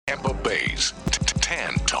phase.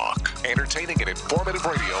 Tan Talk. Entertaining and informative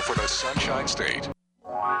radio for the Sunshine State.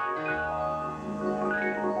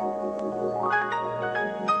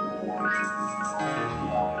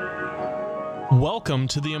 Welcome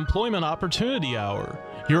to the Employment Opportunity Hour.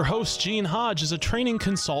 Your host, Gene Hodge, is a training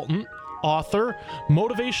consultant, author,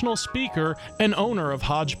 motivational speaker, and owner of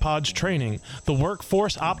Hodge Training, the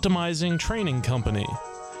workforce optimizing training company.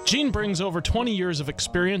 Gene brings over 20 years of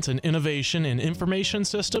experience and innovation in information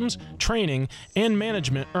systems, training, and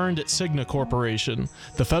management earned at Cigna Corporation,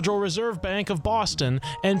 the Federal Reserve Bank of Boston,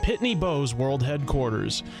 and Pitney Bowes World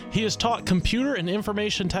Headquarters. He has taught computer and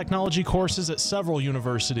information technology courses at several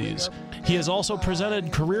universities. He has also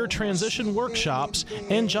presented career transition workshops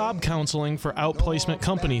and job counseling for outplacement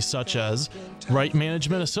companies such as Wright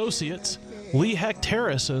Management Associates, Lee Hecht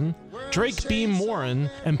Harrison, Drake Beam Morin,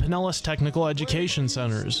 and Pinellas Technical Education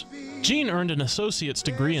Centers. Gene earned an associate's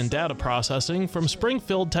degree in data processing from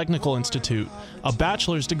Springfield Technical Institute, a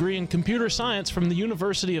bachelor's degree in computer science from the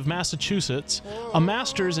University of Massachusetts, a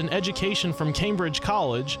master's in education from Cambridge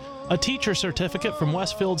College, a teacher certificate from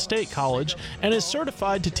Westfield State College, and is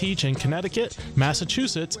certified to teach in Connecticut,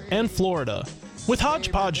 Massachusetts, and Florida. With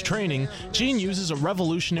Hodge Training, Gene uses a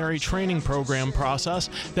revolutionary training program process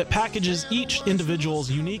that packages each individual's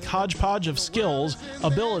unique hodgepodge of skills,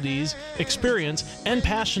 abilities, experience, and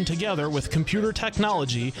passion together with computer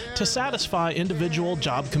technology to satisfy individual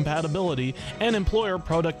job compatibility and employer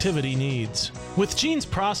productivity needs. With Gene's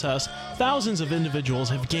process, thousands of individuals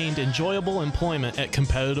have gained enjoyable employment at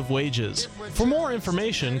competitive wages. For more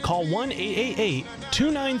information, call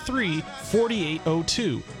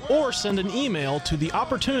 1-888-293-4802 or send an email to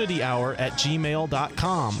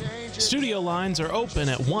theopportunityhour@gmail.com. Studio lines are open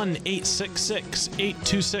at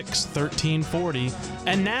 1-866-826-1340.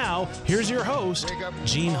 And now, here's your host,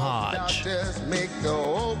 Gene Hodge.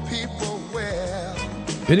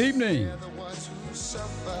 Good evening.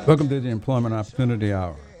 Welcome to the Employment Opportunity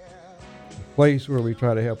Hour, a place where we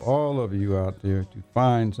try to help all of you out there to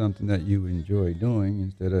find something that you enjoy doing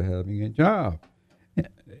instead of having a job.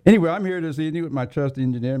 Anyway, I'm here this evening with my trusty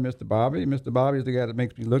engineer, Mr. Bobby. Mr. Bobby is the guy that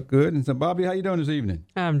makes me look good. And so, Bobby, how you doing this evening?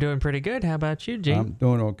 I'm doing pretty good. How about you, Gene? I'm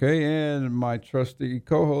doing okay. And my trusty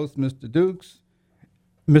co-host, Mr. Dukes.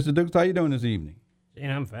 Mr. Dukes, how you doing this evening? Gene,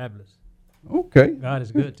 I'm fabulous. Okay. God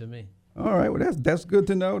is good to me. All right. Well, that's good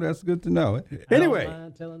to know. That's good to know. Anyway. I don't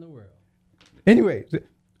mind telling the world. Anyway,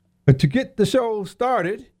 to get the show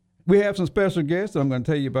started, we have some special guests I'm going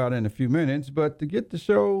to tell you about in a few minutes. But to get the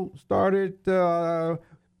show started, Mr.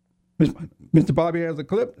 Bobby has a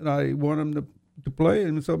clip, and I want him to play.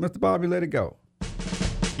 And so, Mr. Bobby, let it go.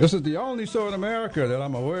 This is the only show in America that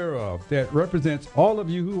I'm aware of that represents all of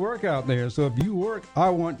you who work out there. So if you work, I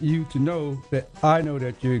want you to know that I know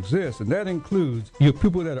that you exist. And that includes you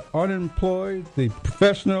people that are unemployed, the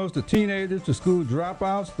professionals, the teenagers, the school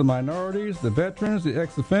dropouts, the minorities, the veterans, the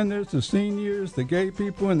ex-offenders, the seniors, the gay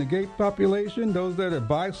people in the gay population, those that are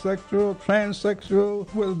bisexual, transsexual,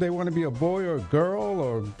 whether they want to be a boy or a girl,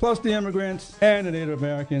 or plus the immigrants and the Native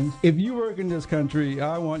Americans. If you work in this country,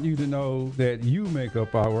 I want you to know that you make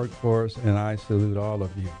up our workforce, and I salute all of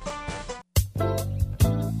you.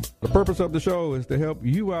 The purpose of the show is to help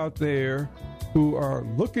you out there who are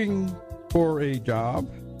looking for a job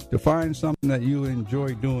to find something that you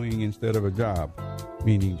enjoy doing instead of a job,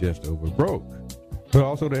 meaning just over broke. But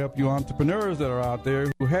also to help you entrepreneurs that are out there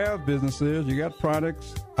who have businesses, you got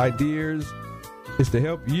products, ideas. It's to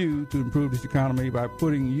help you to improve this economy by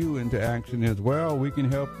putting you into action as well. We can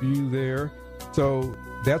help you there. So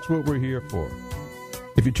that's what we're here for.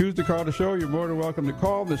 If you choose to call the show, you're more than welcome to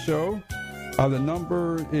call the show. The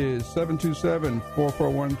number is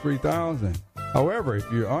 727-441-3000. However,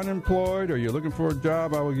 if you're unemployed or you're looking for a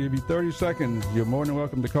job, I will give you 30 seconds. You're more than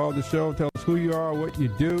welcome to call the show. Tell us who you are, what you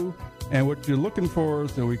do, and what you're looking for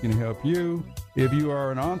so we can help you. If you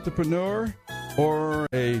are an entrepreneur or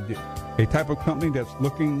a type of company that's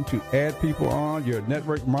looking to add people on, you're a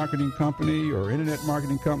network marketing company or internet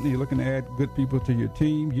marketing company, you're looking to add good people to your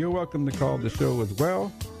team, you're welcome to call the show as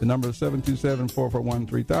well. The number is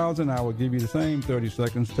 727-441-3000. I will give you the same 30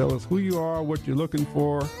 seconds. Tell us who you are, what you're looking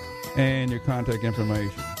for, and your contact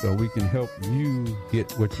information so we can help you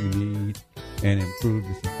get what you need and improve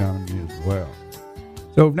this economy as well.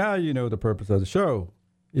 So now you know the purpose of the show.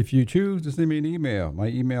 If you choose to send me an email, my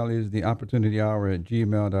email is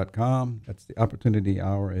theopportunityhour@gmail.com. That's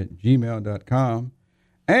theopportunityhour@gmail.com.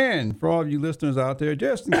 And for all of you listeners out there,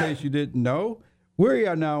 just in case you didn't know, we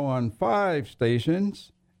are now on 5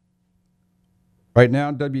 stations. Right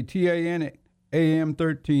now, WTAN AM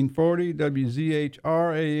 1340,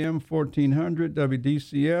 WZHR AM 1400,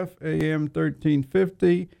 WDCF AM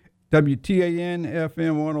 1350, WTAN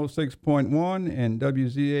FM 106.1 and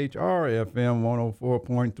WZHR FM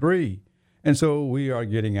 104.3. And so we are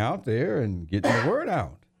getting out there and getting the word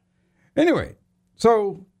out. Anyway,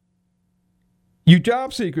 so you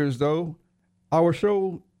job seekers, though, our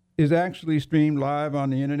show is actually streamed live on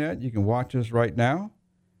the internet. You can watch us right now.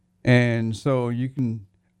 And so you can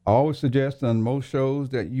always suggest on most shows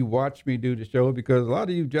that you watch me do the show, because a lot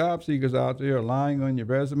of you job seekers out there are lying on your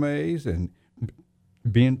resumes and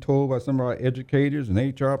being told by some of our educators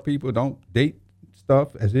and HR people don't date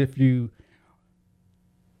stuff as if because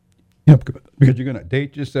you're going to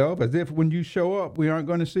date yourself, as if when you show up, we aren't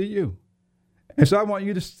going to see you. And so I want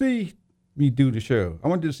you to see me do the show. I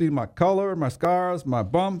want you to see my color, my scars, my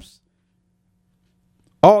bumps,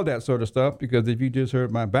 all that sort of stuff, because if you just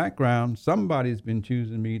heard my background, somebody's been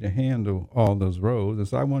choosing me to handle all those roles. And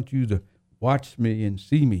so I want you to watch me and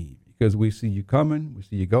see me, because we see you coming, we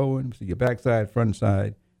see you going, we see your backside, front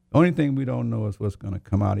side. The only thing we don't know is what's going to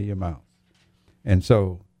come out of your mouth. And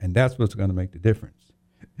that's what's going to make the difference.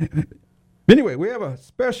 Anyway, we have a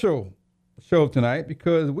special show tonight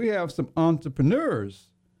because we have some entrepreneurs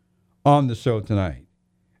on the show tonight.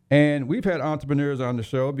 And we've had entrepreneurs on the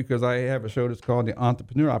show because I have a show that's called the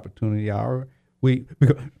Entrepreneur Opportunity Hour. We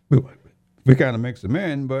kind of mix them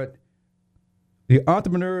in, but the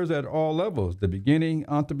entrepreneurs at all levels, the beginning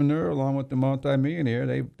entrepreneur along with the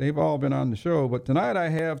multimillionaire, they've all been on the show. But tonight I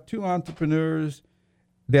have two entrepreneurs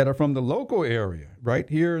that are from the local area, right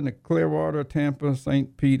here in the Clearwater, Tampa,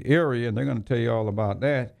 St. Pete area, and they're going to tell you all about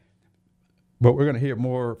that. But we're going to hear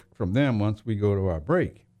more from them once we go to our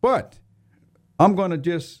break. But I'm going to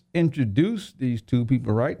just introduce these two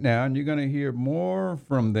people right now, and you're going to hear more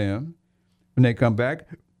from them when they come back.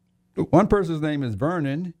 One person's name is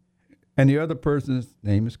Vernon, and the other person's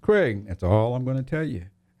name is Craig. That's all I'm going to tell you.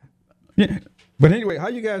 Yeah. But anyway, how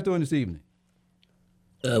you guys doing this evening?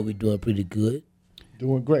 We're doing pretty good.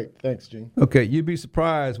 Doing great. Thanks, Gene. Okay, you'd be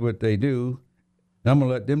surprised what they do. I'm going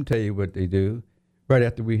to let them tell you what they do right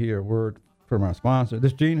after we hear a word from our sponsor.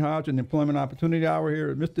 This is Gene Hodge and the Employment Opportunity Hour here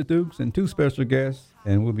at Mr. Dukes and two special guests,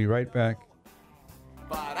 and we'll be right back.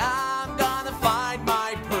 But I'm gonna find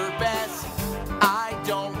my purpose. I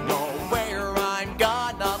don't know where I'm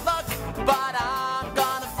gonna look, but I'm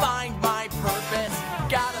gonna find my purpose.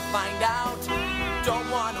 Gotta find out, don't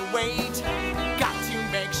wanna wait. Got to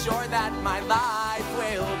make sure that my life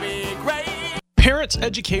will be great. Parents,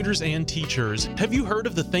 educators, and teachers, have you heard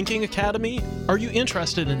of the Thinking Academy? Are you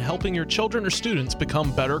interested in helping your children or students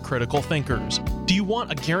become better critical thinkers? Do you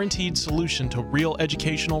want a guaranteed solution to real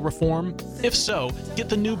educational reform? If so, get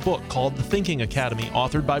the new book called The Thinking Academy,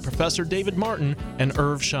 authored by Professor David Martin and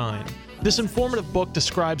Irv Schein. This informative book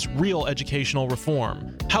describes real educational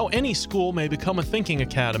reform, how any school may become a thinking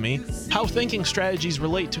academy, how thinking strategies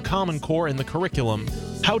relate to Common Core in the curriculum,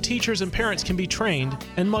 how teachers and parents can be trained,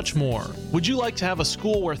 and much more. Would you like to have a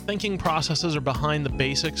school where thinking processes are behind the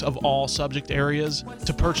basics of all subject areas?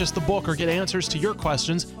 To purchase the book or get answers to your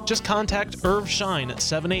questions, just contact Irv Schein at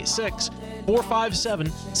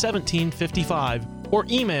 786-457-1755 or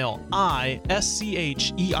email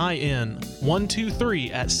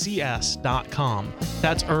ISCHEIN123@cs.com.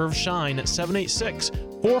 That's Irv Schein at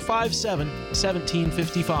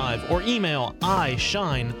 786-457-1755 or email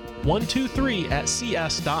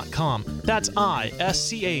ISHINE123@cs.com. That's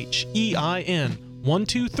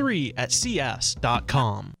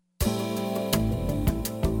ISCHEIN123@cs.com.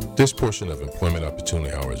 This portion of Employment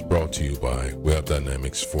Opportunity Hour is brought to you by Web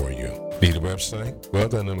Dynamics For You. Need a website?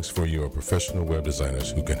 Web Dynamics For You are professional web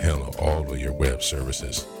designers who can handle all of your web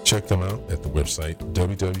services. Check them out at the website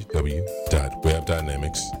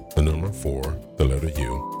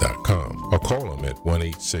www.webdynamics4u.com or call them at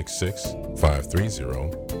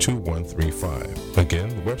 1-866-530-2135. Again,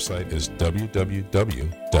 the website is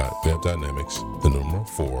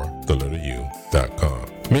www.webdynamics4u.com.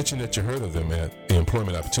 Mention that you heard of them at the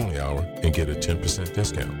Employment Opportunity Hour and get a 10%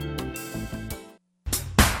 discount.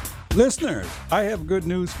 Listeners, I have good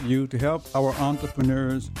news for you to help our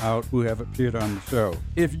entrepreneurs out who have appeared on the show.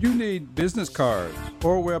 If you need business cards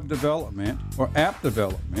or web development or app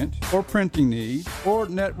development or printing needs or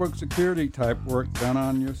network security type work done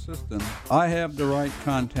on your system, I have the right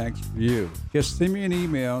contacts for you. Just send me an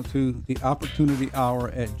email to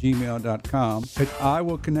theopportunityhour@gmail.com and I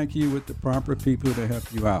will connect you with the proper people to help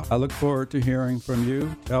you out. I look forward to hearing from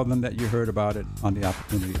you. Tell them that you heard about it on the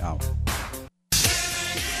Opportunity Hour.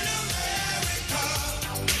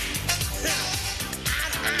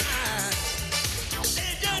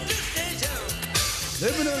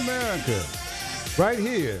 Living in America, right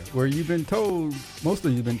here, where you've been told, most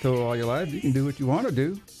of you've been told all your life, you can do what you want to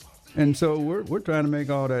do. And so we're trying to make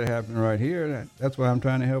all that happen right here. That's why I'm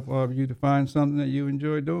trying to help all of you to find something that you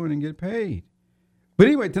enjoy doing and get paid. But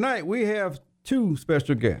anyway, tonight we have two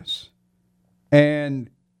special guests. And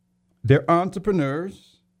they're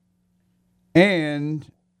entrepreneurs. And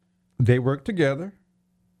they work together.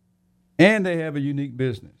 And they have a unique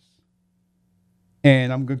business.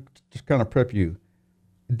 And I'm going to just kind of prep you.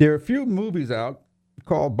 There are a few movies out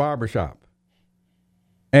called Barbershop.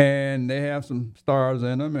 And they have some stars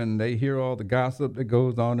in them, and they hear all the gossip that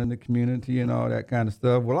goes on in the community and all that kind of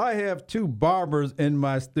stuff. Well, I have two barbers in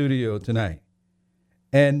my studio tonight.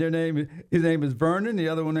 And his name is Vernon, the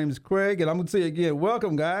other one name is Craig. And I'm going to say again,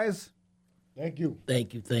 welcome, guys. Thank you.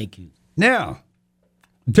 Thank you, thank you. Now,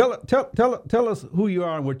 tell us who you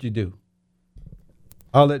are and what you do.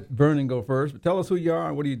 I'll let Vernon go first, but tell us who you are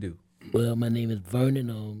and what do you do? Well, my name is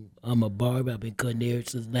Vernon. I'm a barber. I've been cutting hair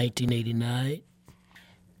since 1989.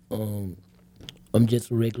 I'm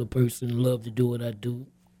just a regular person. Love to do what I do.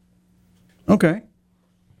 Okay.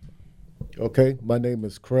 Okay, my name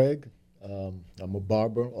is Craig. I'm a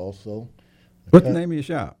barber also. What's the name of your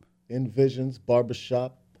shop? Envisions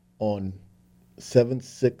Barbershop on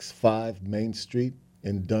 765 Main Street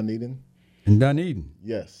in Dunedin. In Dunedin?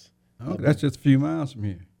 Yes. Oh, that's just a few miles from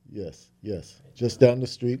here. Yes. Just down the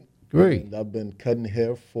street. Great. And I've been cutting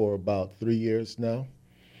hair for about 3 years now.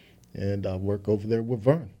 And I work over there with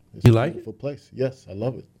Vern. It's You a like it? beautiful place. Yes, I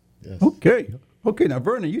love it. Yes. Okay. Now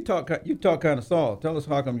Vernon, you talk kind of soft. Tell us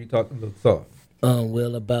how come you talk a little soft.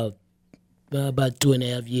 Well, about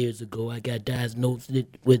 2.5 years ago, I got diagnosed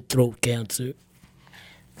with throat cancer.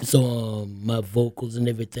 So my vocals and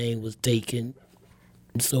everything was taken.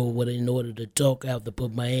 So in order to talk, I have to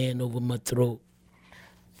put my hand over my throat,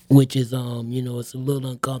 which is it's a little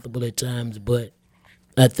uncomfortable at times, but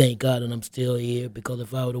I thank God that I'm still here, because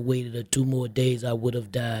if I would have waited 2 more days, I would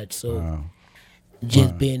have died. So Wow.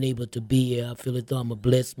 just being able to be here, I feel as though I'm a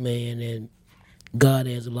blessed man, and God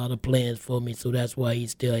has a lot of plans for me, so that's why he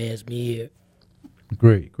still has me here.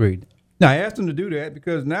 Great. Now, I asked him to do that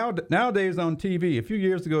because nowadays on TV, a few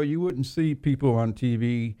years ago, you wouldn't see people on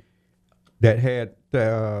TV that had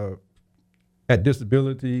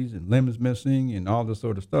disabilities and limbs missing and all this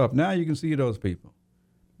sort of stuff. Now you can see those people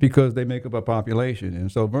because they make up a population.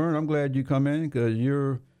 And so, Vern, I'm glad you come in because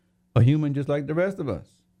you're a human just like the rest of us.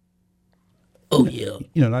 Oh, yeah.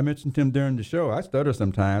 I mentioned to him during the show, I stutter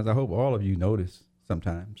sometimes. I hope all of you notice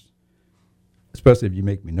sometimes, especially if you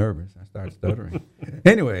make me nervous. I start stuttering.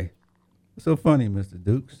 Anyway, it's so funny, Mr.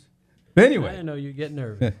 Dukes. But I anyway. didn't know you get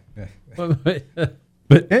nervous.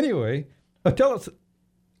 But anyway, tell us,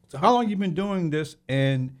 so how long you been doing this,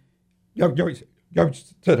 and you already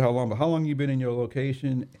said how long, but how long you been in your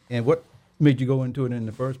location, and what made you go into it in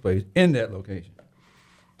the first place, in that location?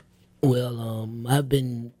 Well, I've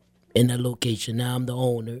been in that location now. I'm the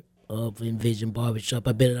owner of Envision Barbershop.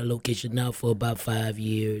 I've been in that location now for about 5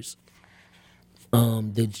 years.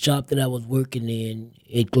 The shop that I was working in,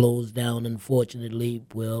 it closed down, unfortunately,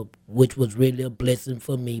 which was really a blessing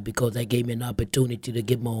for me because that gave me an opportunity to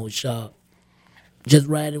get my own shop. Just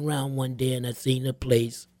riding around one day and I seen the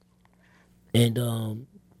place, and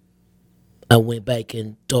I went back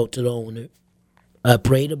and talked to the owner. I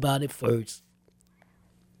prayed about it first.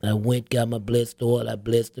 I went, got my blessed oil, I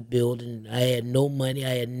blessed the building. I had no money,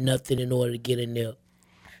 I had nothing in order to get in there.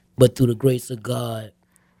 But through the grace of God,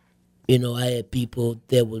 I had people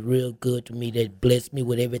that were real good to me that blessed me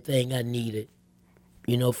with everything I needed.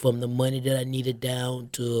 From the money that I needed down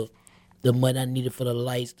to the money I needed for the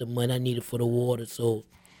lights, the money I needed for the water. So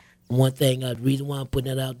the reason why I'm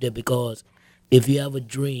putting that out there, because if you have a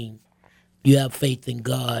dream, you have faith in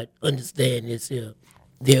God, understand this here.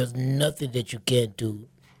 There's nothing that you can't do.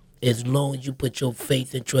 As long as you put your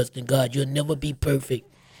faith and trust in God, you'll never be perfect.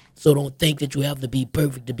 So don't think that you have to be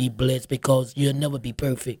perfect to be blessed, because you'll never be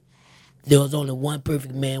perfect. There was only one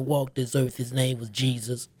perfect man walked this earth. His name was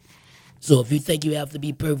Jesus. So if you think you have to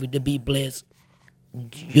be perfect to be blessed,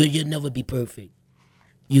 you'll never be perfect.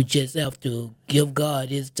 You just have to give God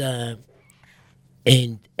his time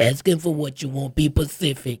and ask him for what you want. Be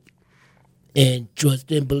specific and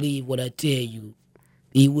trust and believe what I tell you.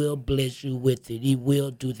 He will bless you with it. He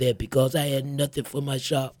will do that, because I had nothing for my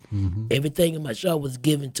shop. Mm-hmm. Everything in my shop was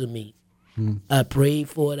given to me. Mm-hmm. I prayed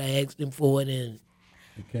for it. I asked him for it. And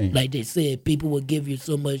like they said, people will give you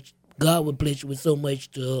so much. God will bless you with so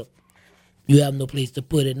much to you have no place to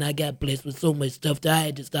put it. And I got blessed with so much stuff that I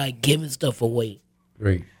had to start giving stuff away.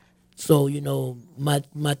 Great. So,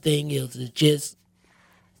 my thing is just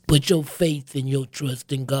put your faith and your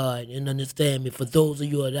trust in God, and understand me. For those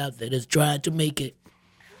of you out there that's trying to make it,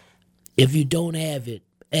 if you don't have it,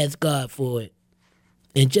 ask God for it.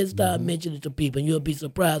 And just start mentioning it to people, and you'll be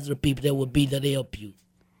surprised at the people that will be there to help you.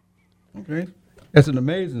 Okay. That's an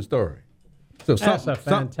amazing story. So That's a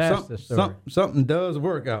fantastic story. Something does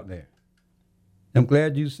work out there. I'm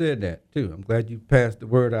glad you said that, too. I'm glad you passed the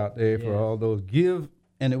word out there for all those. Give,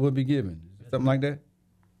 and it will be given. Something like that?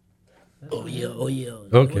 Oh, yeah. Okay.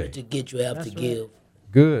 In order to get, you have to give.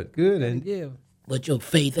 Good. And Give. But your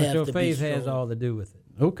faith has Your to faith be has strong. all to do with it.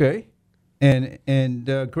 okay. And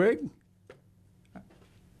Craig?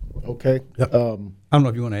 Okay. I don't know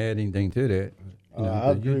if you want to add anything to that.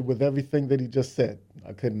 I agree with everything that he just said.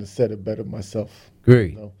 I couldn't have said it better myself.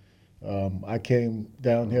 Great. You know? I came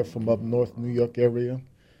down here from up north New York area.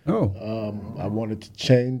 Oh. I wanted to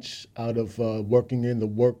change out of working in the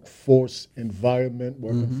workforce environment,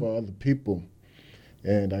 working for other people.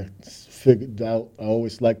 And I figured out I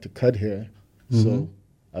always like to cut hair. So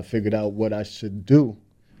I figured out what I should do.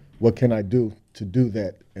 What can I do to do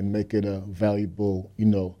that and make it a valuable,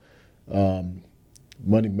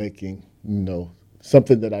 money-making,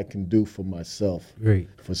 something that I can do for myself. Great.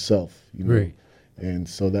 For self. Great. And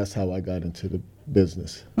so that's how I got into the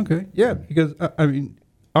business. Okay. Yeah, because, I mean,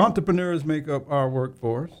 entrepreneurs make up our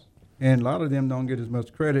workforce, and a lot of them don't get as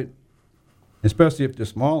much credit, especially if they're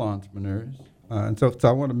small entrepreneurs. And so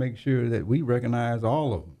I want to make sure that we recognize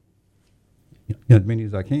all of them, as many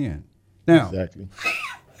as I can. Now, Exactly.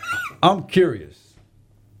 I'm curious.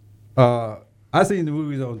 I seen the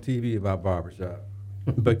movies on TV about barbershop,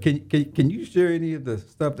 but can you share any of the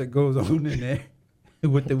stuff that goes on in there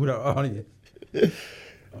with our audience?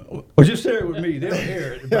 Or just share it with me. They'll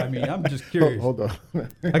hear it by me. I'm just curious. Hold on.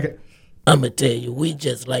 Okay. I'm going to tell you, we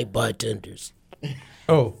just like bartenders.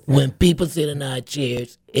 Oh. When people sit in our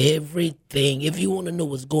chairs, everything, if you want to know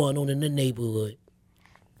what's going on in the neighborhood,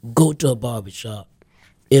 go to a barbershop.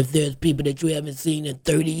 If there's people that you haven't seen in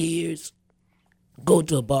 30 years, go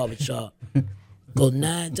to a barbershop. Go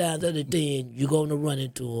 9 times out of 10, you're going to run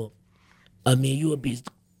into them. I mean, you would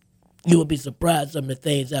be surprised some of the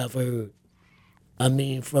things I've heard. I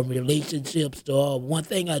mean, from relationships to all. One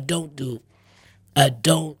thing I don't do, I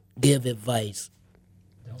don't give advice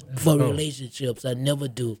for relationships. I never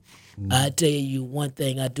do. I tell you one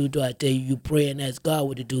thing I do. I tell you pray and ask God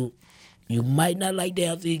what to do. You might not like the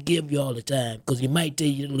answer he give you all the time because he might tell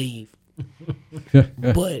you to leave.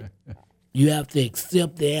 But you have to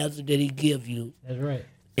accept the answer that he give you. That's right.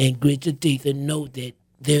 And grit your teeth and know that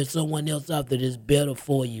there's someone else out there that's better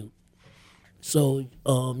for you. So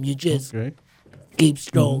you just keep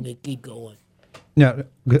strong and keep going. Now,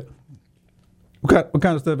 what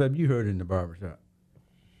kind of stuff have you heard in the barbershop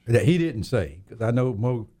that he didn't say? Because I know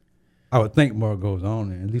more. I would think more goes on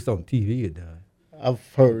there, at least on TV it does.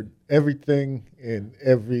 I've heard everything in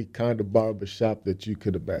every kind of barbershop that you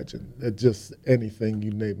could imagine. Just anything,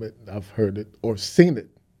 you name it, I've heard it or seen it.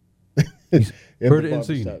 Heard it and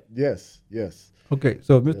seen it? Yes. Okay,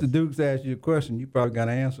 so if Mr. Dukes asked you a question, you probably got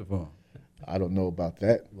an answer for him. I don't know about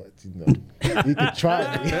that, but you can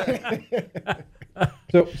try me.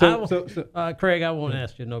 Craig, I won't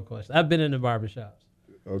ask you no question. I've been in the barbershops.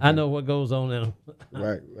 Okay. I know what goes on in them.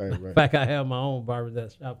 Right. In fact, I have my own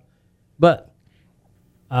barbershop. But,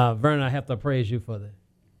 Vernon, I have to praise you for the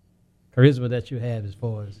charisma that you have as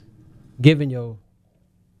far as giving your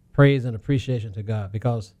praise and appreciation to God,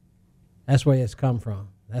 because that's where it's come from.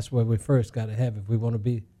 That's where we first got to have it. If we want to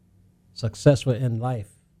be successful in life,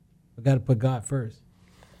 we got to put God first.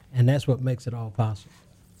 And that's what makes it all possible.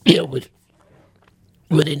 Yeah, with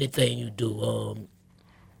anything you do,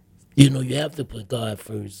 you have to put God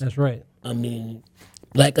first. That's right. I mean,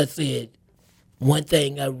 like I said, one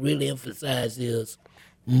thing I really emphasize is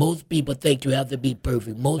most people think you have to be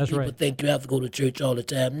perfect. Most people think you have to go to church all the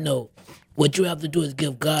time. No. What you have to do is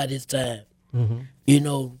give God his time.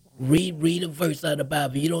 Mm-hmm. Read a verse out of the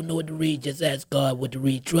Bible. You don't know what to read, just ask God what to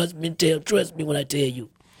read. Trust me when I tell you.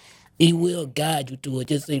 He will guide you to it.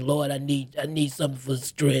 Just say, Lord, I need something for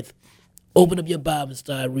strength. Open up your Bible and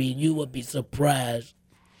start reading. You will be surprised.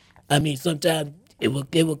 I mean, sometimes it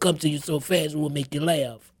will come to you so fast it will make you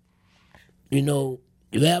laugh. You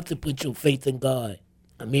have to put your faith in God.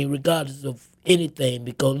 I mean, regardless of anything,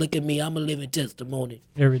 because look at me, I'm a living testimony.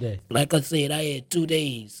 Every day. Like I said, I had 2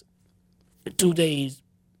 days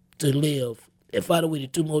to live. If I'd have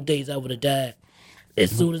waited 2 more days, I would have died. As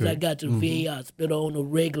soon as I got to the VA hospital on a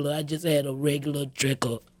regular, I just had a regular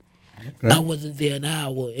checkup. I wasn't there an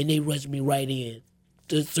hour, and they rushed me right in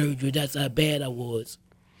to surgery. That's how bad I was.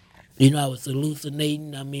 I was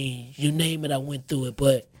hallucinating. I mean, you name it, I went through it.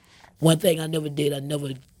 But one thing I never did, I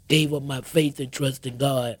never gave up my faith and trust in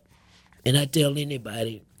God. And I tell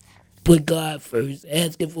anybody, put God first,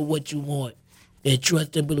 ask him for what you want, and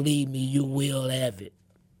trust and believe me, you will have it.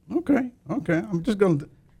 Okay. I'm just going to.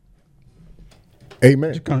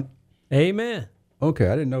 Amen. Amen. Okay,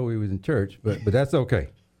 I didn't know we was in church, but that's okay.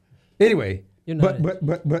 Anyway, You know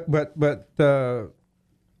but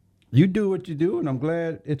you do what you do, and I'm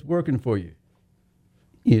glad it's working for you.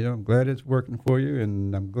 You know, I'm glad it's working for you,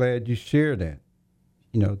 and I'm glad you share that.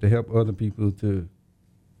 You know, to help other people to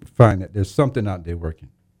find that there's something out there working.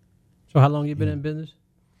 So how long you been in business?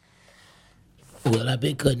 Well, I've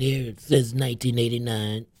been cutting hair since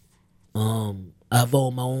 1989. I've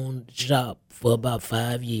owned my own shop for about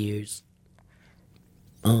 5 years.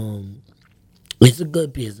 It's a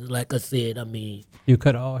good business, like I said. I mean, You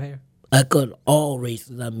cut all hair? I cut all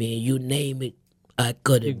races. I mean, you name it, I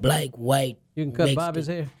cut it. Black, white. You can cut Mexican. Bobby's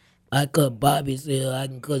hair? I cut Bobby's hair. I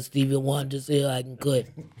can cut Stevie Wonder's hair. I can cut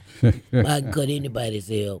anybody's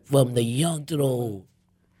hair, from the young to the old.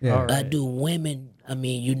 Yeah. All right. I do women. I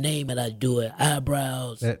mean, you name it, I do it.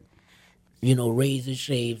 Eyebrows, razor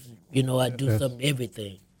shaves. I do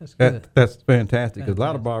everything. That's good. That's fantastic, because a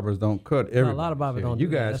lot of barbers don't cut everybody's a lot of barbers hair. don't You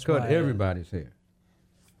do that. guys That's cut why, everybody's hair.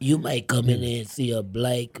 You might come in there and see a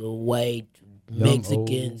black, a white, Young,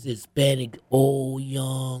 Mexicans, Hispanic, old,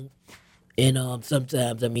 young, and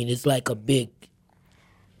sometimes, I mean, it's like a big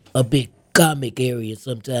comic area.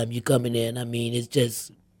 Sometimes you come in there, and I mean, it's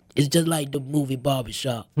just like the movie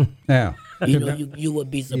Barbershop. Now, You would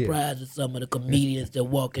be surprised at some of the comedians that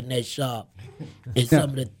walk in that shop and some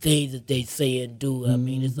of the things that they say and do. I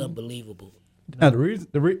mean, it's unbelievable. Now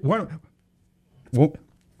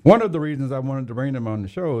one of the reasons I wanted to bring them on the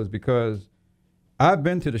show is because I've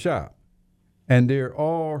been to the shop, and there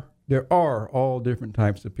are all different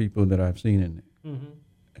types of people that I've seen in there,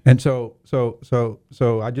 and so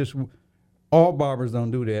I just, all barbers don't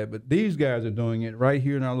do that, but these guys are doing it right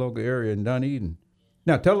here in our local area in Dunedin.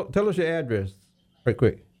 Now tell us your address, right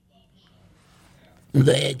quick.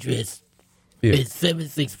 The address is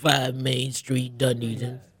 765 Main Street,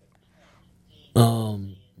 Dunedin.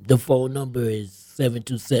 The phone number is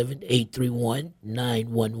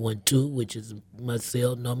 727-831-9112, which is my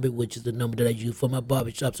cell number, which is the number that I use for my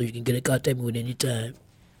barbershop, so you can get in contact with me at any time.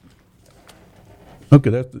 Okay,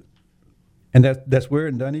 that's where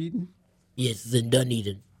in Dunedin? Yes, it's in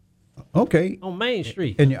Dunedin. Okay. On Main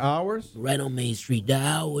Street. And your hours? Right on Main Street. The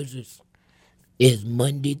hours is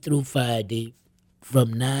Monday through Friday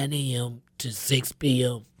from 9 a.m. to 6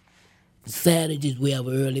 p.m. Saturdays we have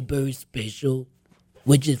an early bird special,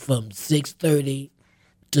 which is from 6:30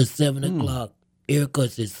 to 7 o'clock.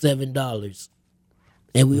 Haircuts is $7.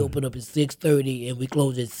 And we open up at 6:30 and we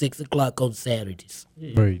close at 6 o'clock on Saturdays.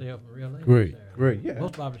 Yeah, Great. stay open real late. Great, yeah.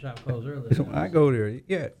 Most barbershops close early. So I go there,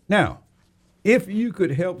 yeah. Now, if you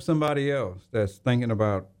could help somebody else that's thinking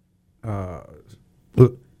about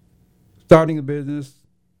starting a business,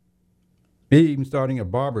 maybe even starting a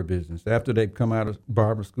barber business after they've come out of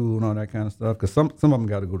barber school and all that kind of stuff, because some of them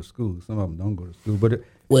got to go to school, some of them don't go to school.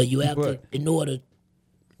 Well, you have to, in order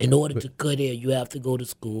to cut hair, you have to go to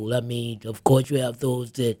school. I mean, of course, you have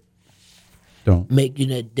those that don't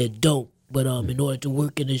that don't. But in order to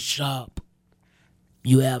work in a shop,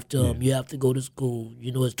 you have to go to school.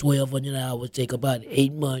 It's 1,200 hours. Take about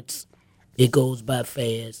 8 months. It goes by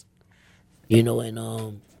fast. And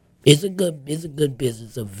it's a good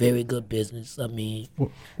business, a very good business. I mean,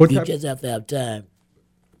 you just have to have time.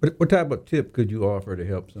 What type of tip could you offer to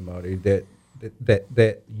help somebody that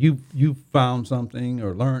you found something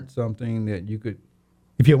or learned something that you could,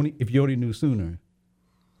 if you only knew sooner,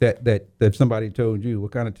 that if somebody told you,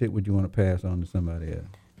 what kind of tip would you want to pass on to somebody else?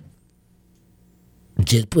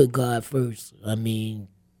 Just put God first. I mean,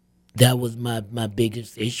 that was my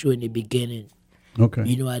biggest issue in the beginning. Okay.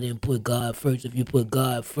 I didn't put God first. If you put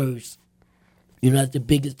God first, that's the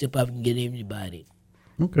biggest tip I can get anybody.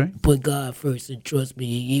 Okay. Put God first and trust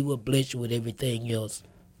me, He will bless you with everything else.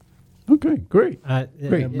 Okay, great.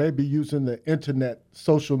 Great. And maybe using the internet,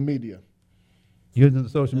 social media. Using the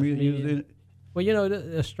social media. Well,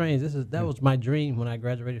 that's strange. That was my dream when I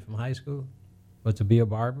graduated from high school, was to be a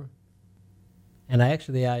barber. And I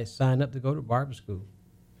signed up to go to barber school.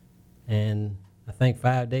 And I think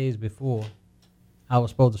 5 days before I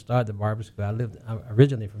was supposed to start the barber school, I'm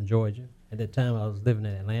originally from Georgia. At that time, I was living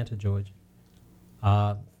in Atlanta, Georgia.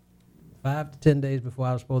 5 to 10 days before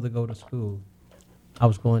I was supposed to go to school, I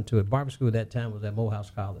was going to a barber school at that time was at Morehouse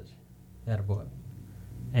College, Attleboro.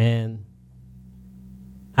 And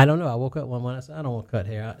I don't know, I woke up one morning, I said, I don't want to cut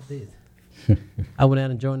hair. I did. I went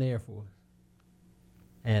out and joined the Air Force.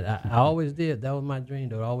 And I always did. That was my dream,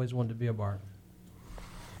 though. I always wanted to be a barber.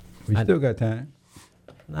 We still got time.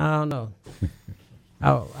 I don't know.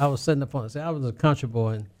 I was sitting up on, I was a country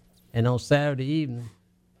boy, and on Saturday evening,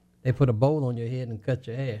 they put a bowl on your head and cut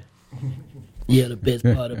your hair. Yeah, the best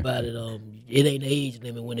part about it, it ain't an age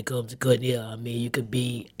limit when it comes to cutting hair. I mean, you could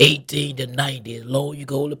be 18 to 90 as long as you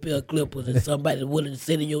can hold a pair of clippers and somebody's willing to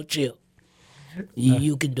sit in your chair.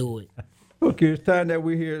 You can do it. Okay, it's time that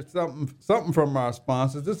we hear something from our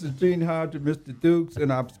sponsors. This is Gene Hodge, Mr. Dukes,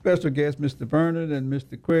 and our special guests, Mr. Vernon and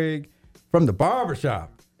Mr. Craig from the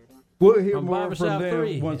barbershop. We'll hear From more from them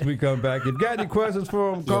 3. once we come back. If you got any questions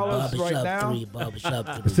for them, call us right now.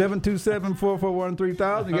 Barbershop 3.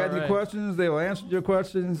 727-441-3000. You got any right. questions? They will answer your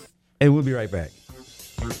questions, and we'll be right back.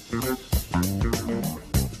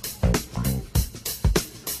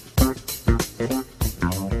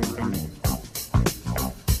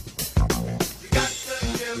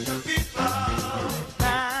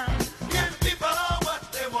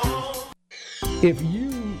 If you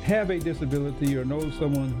have a disability or know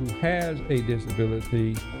someone who has a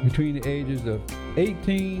disability between the ages of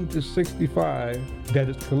 18 to 65 that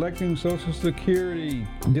is collecting Social Security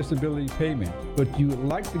disability payment, but you would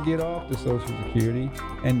like to get off the Social Security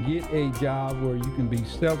and get a job where you can be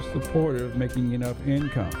self-supportive, making enough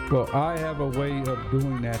income. Well, I have a way of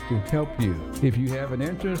doing that to help you. If you have an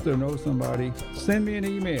interest or know somebody, send me an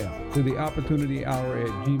email to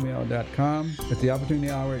theopportunityhour@gmail.com. That's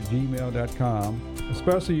theopportunityhour@gmail.com,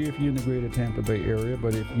 especially if you're in the greater Tampa Bay area.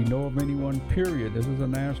 But if you know of anyone, period, this is a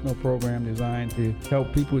national program designed to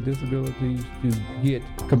help people with disabilities to get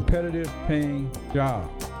competitive paying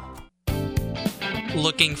jobs.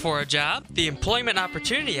 Looking for a job? The Employment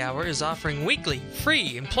Opportunity Hour is offering weekly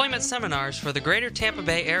free employment seminars for the greater Tampa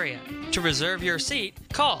Bay area. To reserve your seat,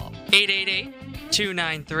 call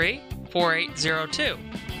 888-293-4802.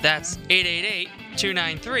 That's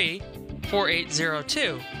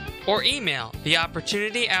 888-293-4802. Or email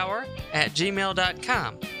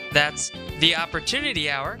theopportunityhour@gmail.com. That's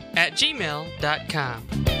theopportunityhour@gmail.com.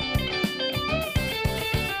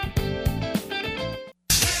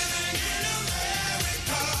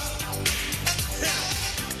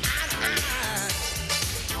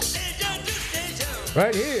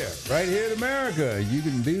 Right here in America, you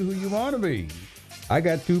can be who you want to be. I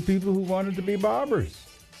got 2 people who wanted to be barbers.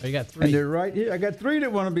 Oh, you got 3. And they're right here. I got 3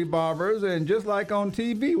 that want to be barbers, and just like on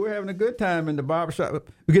TV, we're having a good time in the barbershop.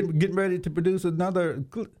 We're getting ready to produce another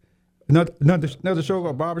show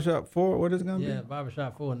called Barbershop 4. What is it going to be? Yeah,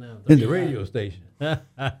 Barbershop 4 now. In the radio station.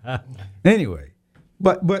 Anyway,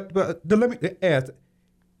 but let me ask,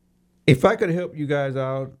 if I could help you guys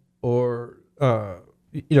out, or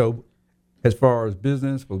as far as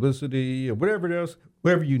business, publicity, or whatever else,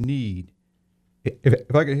 whatever you need,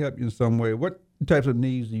 if I could help you in some way, what types of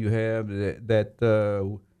needs do you have that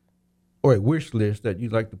or a wish list that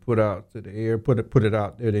you'd like to put out to the air, put it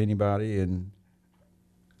out there to anybody, and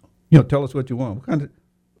tell us what you want. What kind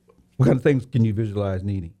of things can you visualize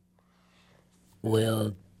needing?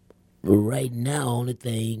 Well, right now, only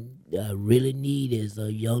thing I really need is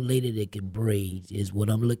a young lady that can braid. Is what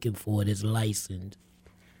I'm looking for. That's licensed.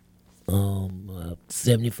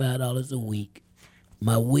 $75 a week.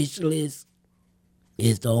 My wish list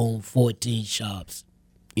is to own 14 shops,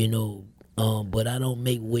 but I don't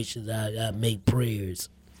make wishes. I make prayers.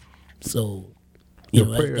 So,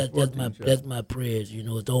 that's my prayers.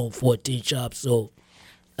 To own 14 shops. So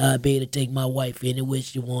I'll be able to take my wife anywhere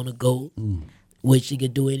she want to go, where she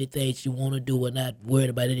can do anything she want to do, and not worried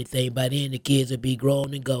about anything. By then, the kids will be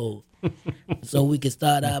grown and gone. So we can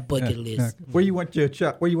start our bucket list. Where you want your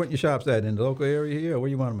shop? Where you want your shops at? In the local area here, or where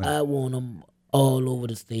you want them at? I want them all over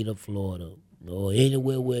the state of Florida, or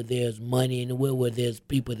anywhere where there's money, anywhere where there's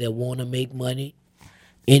people that want to make money,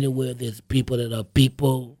 anywhere there's people that are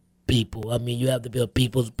people. I mean, you have to be a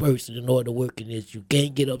people's person in order to work in this. You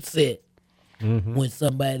can't get upset when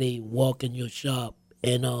somebody walk in your shop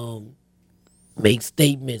and make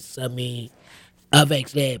statements. I mean, I've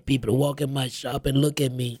actually had people to walk in my shop and look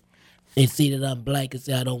at me and see that I'm black and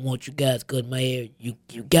say, I don't want you guys cutting my hair. You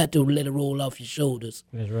got to let it roll off your shoulders.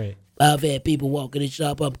 That's right. I've had people walk in the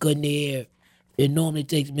shop, I'm cutting their hair. It normally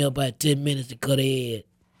takes me about 10 minutes to cut their hair.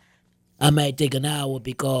 I might take an hour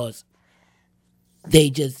because they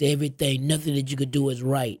just, everything, nothing that you could do is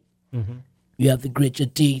right. Mm-hmm. You have to grit your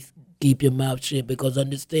teeth, keep your mouth shut, because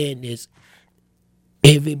understand this,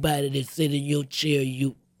 everybody that's sitting in your chair,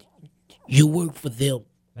 you work for them.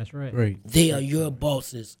 That's right. Right. They are your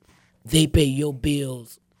bosses. They pay your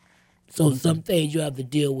bills. So some things you have to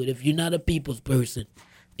deal with. If you're not a people's person,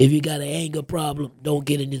 if you got an anger problem, don't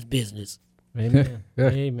get in this business. Amen.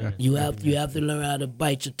 Amen. You have to learn how to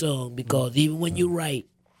bite your tongue, because even when you're right,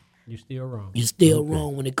 You're still wrong. you're still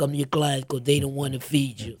wrong when it comes to your clients, because they don't want to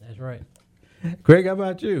feed you. That's right. Craig, how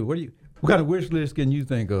about you? What kind of wish list can you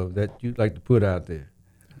think of that you'd like to put out there?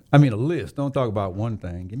 I mean, a list. Don't talk about one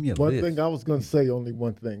thing. Give me a One list. thing I was going to say, only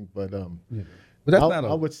one thing, but But that's not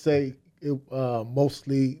I would say it,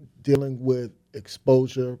 mostly dealing with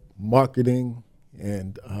exposure, marketing,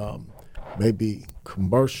 and maybe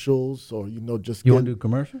commercials, or just You want to do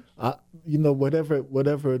commercials?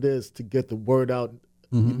 whatever it is to get the word out.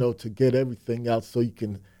 To get everything out, so you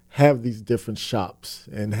can have these different shops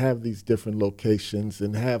and have these different locations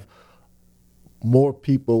and have more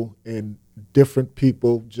people and different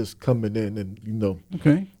people just coming in, and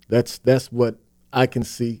Okay. that's what I can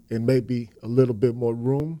see, and maybe a little bit more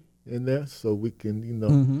room in there, so we can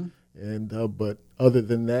and but other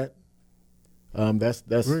than that,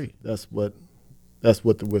 that's Great. that's what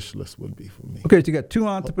the wish list would be for me. Okay, so you got 2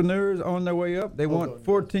 entrepreneurs on their way up. They want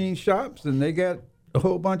 14 shops, and they got a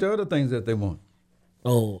whole bunch of other things that they want.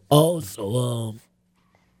 Oh, also,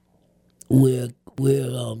 we're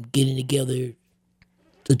getting together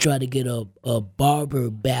to try to get a barber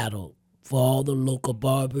battle for all the local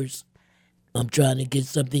barbers. I'm trying to get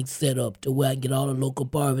something set up to where I can get all the local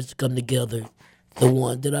barbers to come together, the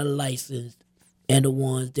ones that are licensed and the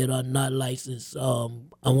ones that are not licensed. I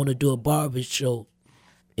want to do a barber show,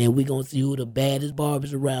 and we're gonna see who the baddest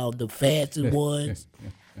barbers around, the fastest ones,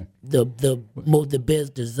 the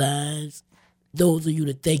best designs. Those of you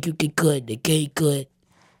that think you can cut, that can't cut.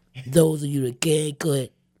 Those of you that can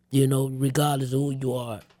cut, regardless of who you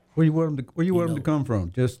are. Where you want them to come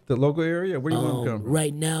from? Just the local area? Where you want them to come from?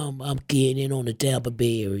 Right now, I'm keying in on the Tampa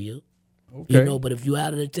Bay area. Okay. But if you're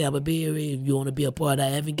out of the Tampa Bay area, if you want to be a part, I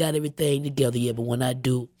haven't got everything together yet. But when I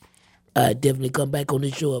do, I definitely come back on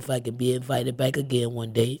the show if I can be invited back again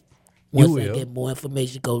one day. Once I get more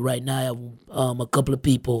information, because right now I have a couple of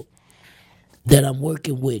people that I'm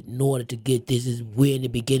working with in order to get this. We're in the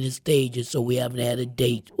beginning stages, so we haven't had a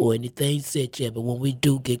date or anything set yet. But when we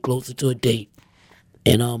do get closer to a date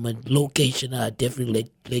and a location, I'll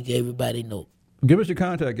definitely let everybody know. Give us your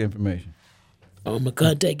contact information. My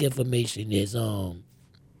contact information is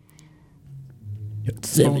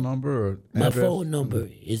Phone number or my address? phone number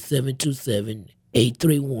is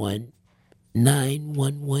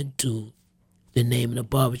 727-831-9112. The name of the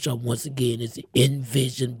barbershop, once again, is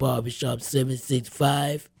Envision Barbershop,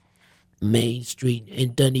 765 Main Street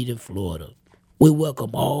in Dunedin, Florida. We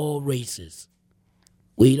welcome all races.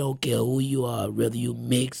 We don't care who you are, whether you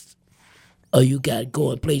mixed or you got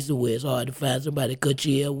going places where it's hard to find somebody to cut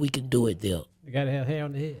your hair, we can do it there. You got to have hair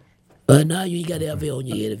on the head. No, you ain't got to have hair on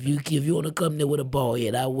your head. If you want to come there with a bald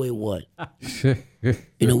head, I'll wear one.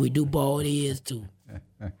 We do bald heads too.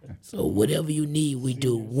 So whatever you need, we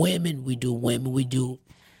do. Women, we do women. We do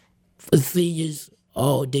for seniors,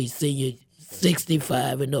 all day senior,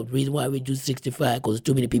 65 and up. Reason why we do 65, because there's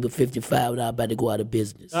too many people 55 now about to go out of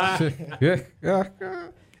business.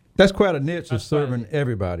 That's quite a niche of serving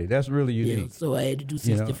everybody. That's really unique. So I had to do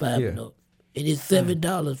 65 and up. And it's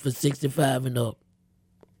 $7 for 65 and up.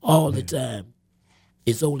 All the time.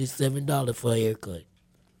 It's only $7 for a haircut.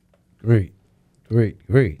 Great. I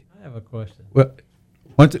have a question. Well,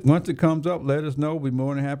 once it comes up, let us know. We're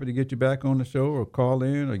more than happy to get you back on the show, or call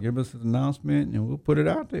in, or give us an announcement, and we'll put it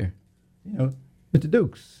out there. Mr.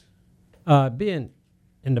 Dukes. Being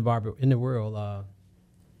in the world,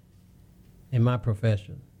 in my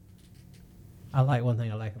profession, one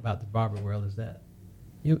thing I like about the barber world is that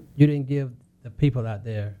you didn't give the people out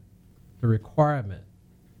there the requirement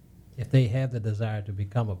if they have the desire to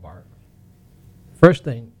become a barber. The first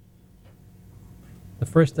thing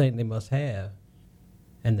they must have,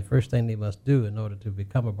 and the first thing they must do in order to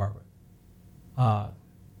become a barber,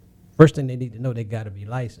 first thing they need to know, they got to be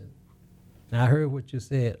licensed. Now, I heard what you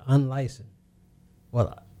said, unlicensed.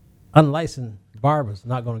 Well, unlicensed barbers are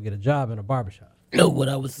not going to get a job in a barbershop. No, what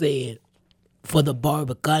I was saying, for the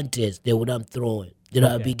barber contest, that's what I'm throwing. That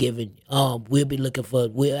I'll be giving. We'll be looking for.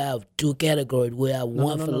 We'll have 2 categories. We'll have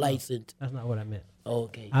one for licensed. That's not what I meant.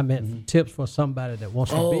 Okay. I meant tips for somebody that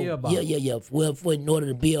wants to be a barber. Yeah. Well, in order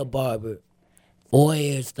to be a barber or a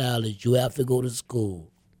hairstylist, you have to go to school.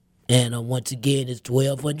 And once again, it's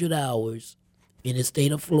 1,200 hours in the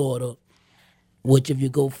state of Florida, which if you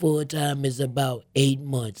go full-time is about 8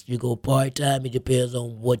 months. You go part-time, it depends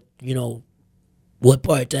on what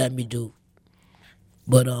part-time you do.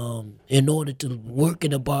 But in order to work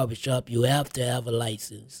in a barbershop, you have to have a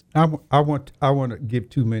license. I want to give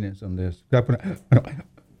 2 minutes on this,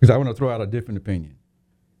 because I want to throw out a different opinion.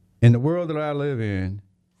 In the world that I live in,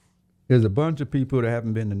 there's a bunch of people that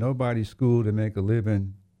haven't been to nobody's school to make a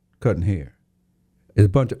living cutting hair. There's a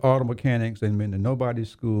bunch of auto mechanics that haven't been to nobody's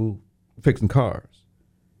school fixing cars,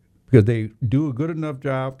 because they do a good enough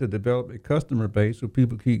job to develop a customer base so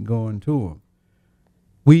people keep going to them.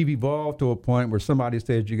 We've evolved to a point where somebody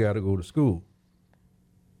says you got to go to school.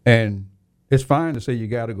 And it's fine to say you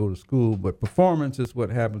got to go to school, but performance is what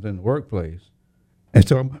happens in the workplace. And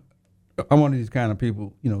so I'm one of these kind of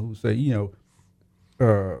people, who say,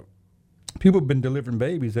 people have been delivering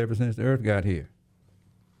babies ever since the earth got here.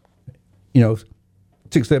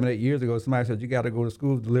 6, 7, 8 years ago, somebody said you got to go to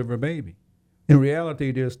school to deliver a baby. In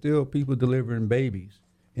reality, there's still people delivering babies.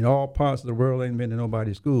 In all parts of the world, ain't been to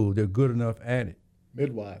nobody's school. They're good enough at it.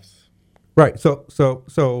 Midwives. Right. So,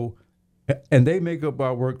 and they make up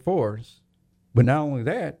our workforce. But not only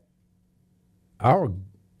that, our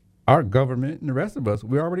government and the rest of us,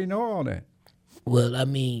 we already know all that. Well, I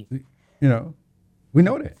mean, we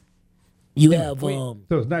know that. You have so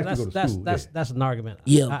it's nice to go to school. That's an argument.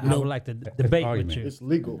 Yeah, I would like to debate with you. It's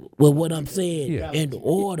legal. Well, what I'm saying, in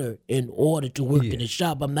order to work in the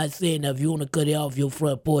shop, I'm not saying that if you want to cut it off your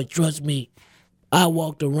front porch. Trust me, I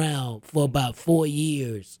walked around for about 4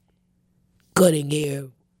 years, cutting hair,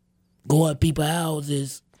 going to people's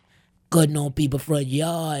houses, cutting on people's front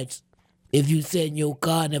yards. If you sit in your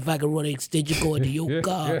car and if I could run an extension cord to your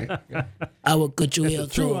car, I would cut your hair.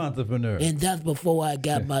 True entrepreneur. And that's before I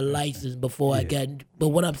got my license, but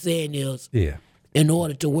what I'm saying is, in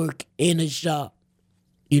order to work in a shop,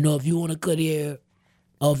 if you want to cut hair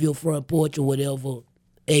off your front porch or whatever,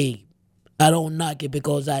 hey, I don't knock it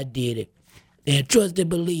because I did it. And trust and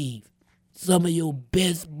believe, some of your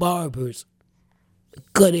best barbers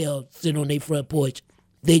cut hair sitting on their front porch.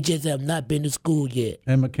 They just have not been to school yet.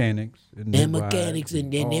 And mechanics. And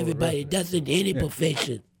everybody. That's in any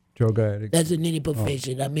profession. Drug addicts. That's in any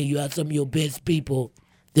profession. I mean, you have some of your best people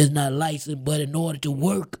that's not licensed, but in order to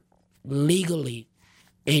work legally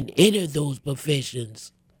in any of those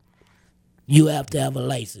professions, you have to have a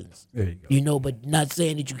license. There you go. But not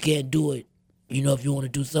saying that you can't do it. If you want to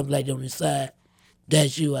do something like that on the side,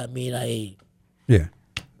 that's you. I mean, yeah.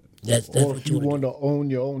 That's or what if you want to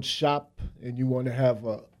own your own shop and you want to have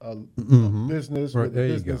a business with a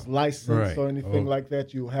business license or anything like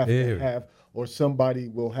that, you have to have, or somebody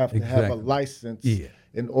will have to have a license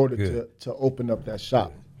in order to open up that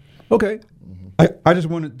shop. Okay. I just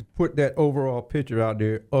wanted to put that overall picture out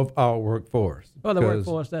there of our workforce. Well, the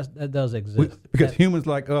workforce, that does exist. Because humans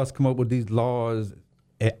like us come up with these laws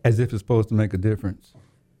as if it's supposed to make a difference.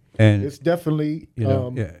 And it's definitely,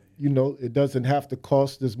 it doesn't have to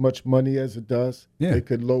cost as much money as it does. Yeah. They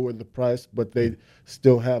could lower the price, but they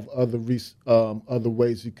still have other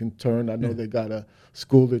ways you can turn. I know they got a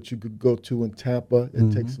school that you could go to in Tampa.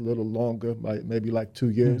 It takes a little longer, maybe like 2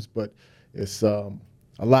 years, but it's a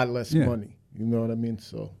lot less money. You know what I mean?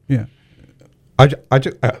 So I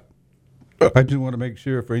just want to make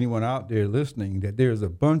sure for anyone out there listening that there's a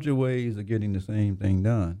bunch of ways of getting the same thing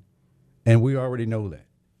done, and we already know that.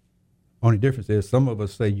 Only difference is some of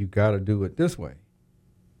us say you got to do it this way,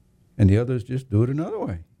 and the others just do it another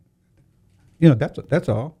way. That's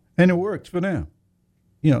all, and it works for them.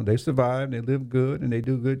 They survive, they live good, and they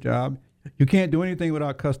do a good job. You can't do anything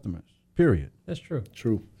without customers. Period. That's true.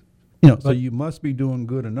 True. So you must be doing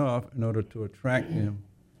good enough in order to attract them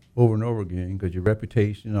over and over again, because your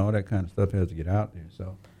reputation and all that kind of stuff has to get out there.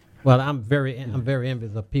 So, well, I'm very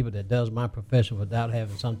envious of people that does my profession without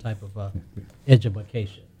having some type of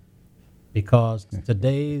education. Because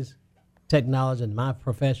today's technology in my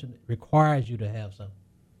profession requires you to have something.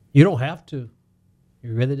 You don't have to.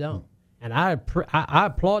 You really don't. And I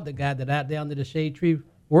applaud the guy that out there under the shade tree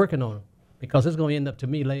working on it, because it's going to end up to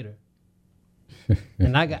me later.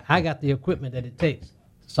 And I got the equipment that it takes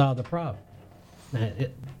to solve the problem. Now,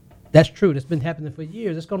 that's true. That's been happening for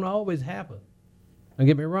years. It's going to always happen. Don't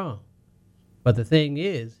get me wrong. But the thing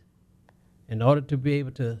is, in order to be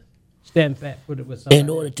able to stand fat footed with somebody. In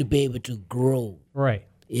order to be able to grow. Right.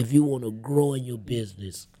 If you want to grow in your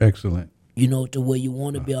business. Excellent. To where you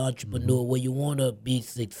want to be an entrepreneur, where you want to be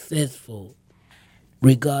successful,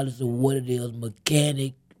 regardless of what it is,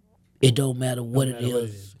 mechanic, it don't matter what it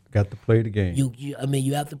is. Got to play the game.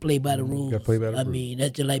 You have to play by the rules. Got to play by the rules. I mean,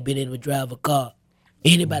 that's just like being able to drive a car.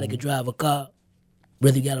 Anybody can drive a car,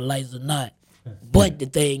 whether you got a license or not. But the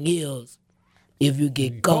thing is, if you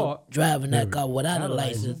get caught driving that car without a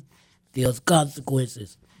license, there's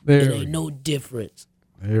consequences. There ain't no difference.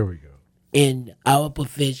 There we go. In our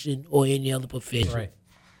profession or any other profession. Right.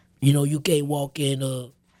 You can't walk in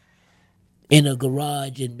a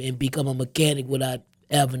garage and become a mechanic without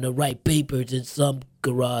having the right papers in some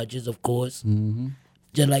garages, of course. Mm-hmm.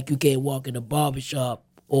 Just like you can't walk in a barbershop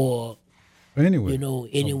or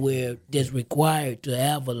anywhere that's required to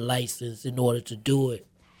have a license in order to do it.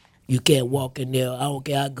 You can't walk in there. I don't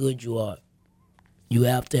care how good you are. You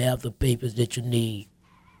have to have the papers that you need.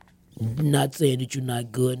 Not saying that you're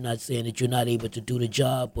not good, not saying that you're not able to do the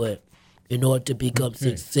job, but in order to become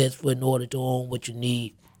successful, in order to own what you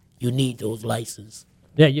need, you need those licenses.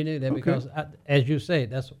 Yeah, you knew that because, as you say,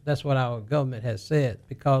 that's what our government has said,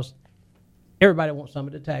 because everybody wants some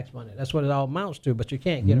of the tax money. That's what it all amounts to, but you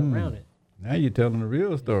can't get around it. Now you're telling the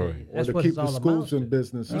real story. That's to what keep it's all the amounts schools in to.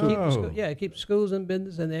 business, It too. keeps it keeps schools in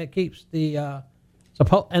business, and it keeps the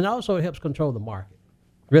and also it helps control the market.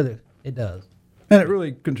 Really, it does. And it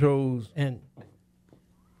really controls. And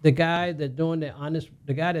the guy that going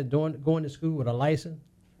to school with a license,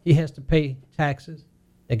 he has to pay taxes.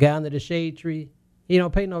 The guy under the shade tree, he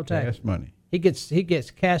don't pay no taxes. Cash money. He gets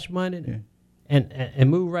cash money and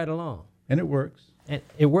move right along. And it works. And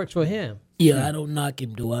it works for him. Yeah, I don't knock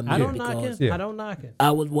him, though. I don't knock him. Yeah. I don't knock him. I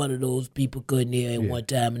was one of those people couldn't hear at one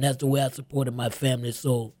time, and that's the way I supported my family.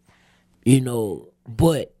 So,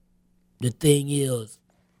 but the thing is,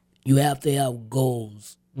 you have to have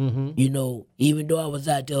goals. Mm-hmm. Even though I was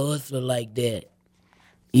out there hustling like that,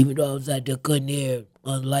 even though I was out there couldn't hear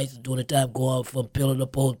unlicensed during the time going from pillar to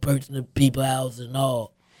post, person to people's house and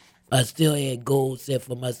all, I still had goals set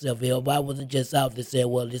for myself. I wasn't just out there saying,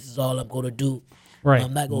 well, this is all I'm going to do. Right.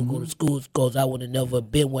 I'm not going to go to school because I would have never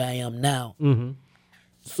been where I am now. Mm-hmm.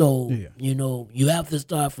 So, you have to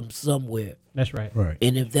start from somewhere. That's right. Right.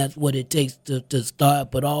 And if that's what it takes to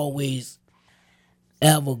start, but always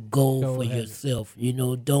have a goal for yourself.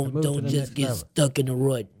 Don't just get stuck in the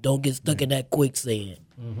rut. Don't get stuck in that quicksand.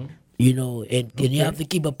 Mm-hmm. And you have to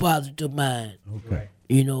keep a positive mind. Okay.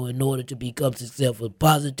 In order to become successful.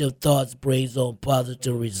 Positive thoughts brings on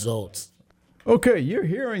positive results. Okay, you're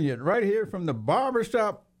hearing it right here from the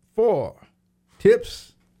Barbershop 4.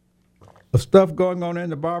 Tips of stuff going on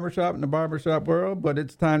in the barbershop world, but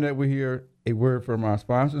it's time that we hear a word from our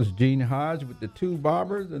sponsors, Gene Hodge with the two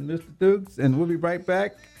barbers and Mr. Dukes, and we'll be right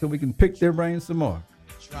back so we can pick their brains some more.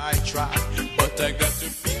 Try, but I got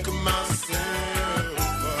to pick myself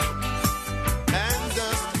up and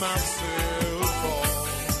dust myself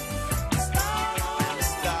off. Start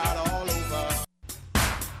all over.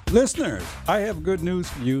 Listeners, I have good news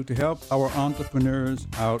for you to help our entrepreneurs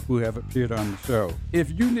out who have appeared on the show.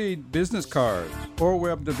 If you need business cards or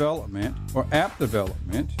web development or app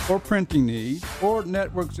development or printing needs or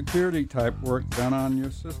network security type work done on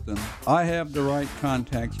your system, I have the right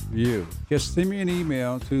contacts for you. Just send me an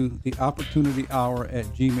email to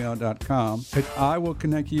theopportunityhour@gmail.com and I will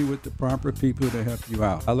connect you with the proper people to help you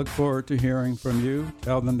out. I look forward to hearing from you.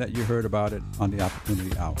 Tell them that you heard about it on the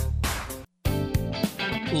Opportunity Hour.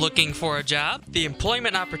 Looking for a job? The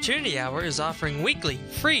Employment Opportunity Hour is offering weekly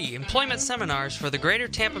free employment seminars for the greater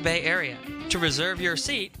Tampa Bay area. To reserve your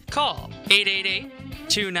seat, call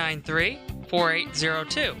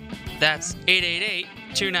 888-293-4802. That's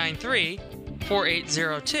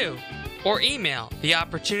 888-293-4802. Or email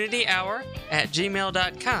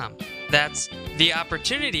theopportunityhour@gmail.com. That's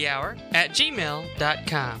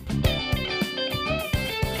theopportunityhour@gmail.com.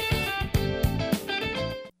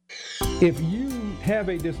 If you have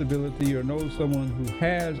a disability or know someone who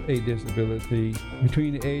has a disability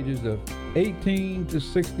between the ages of 18 to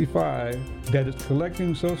 65 that is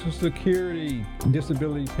collecting Social Security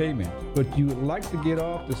disability payments, but you would like to get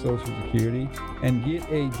off the Social Security and get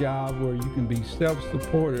a job where you can be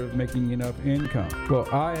self-supportive, making enough income. Well,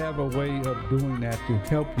 I have a way of doing that to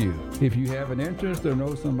help you. If you have an interest or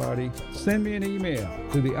know somebody, send me an email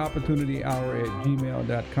to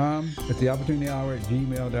theopportunityhour@gmail.com. It's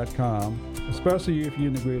theopportunityhour@gmail.com, especially if you're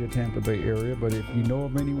in the greater Tampa Bay area. But if you know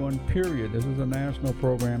of anyone, period, this is a national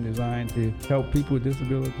program designed to help people with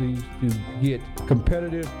disabilities to get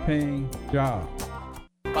competitive paying jobs.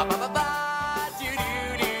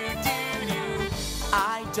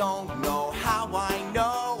 I don't know how I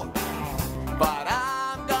know, but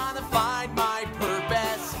I'm gonna find my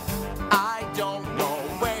purpose. I don't know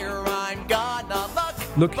where I'm gonna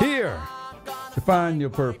Look here to find your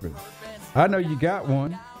purpose. I know you got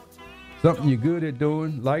one. Something you're good at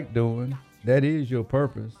doing, like doing. That is your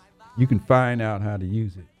purpose. You can find out how to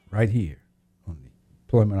use it right here on the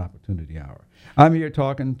Employment Opportunity Hour. I'm here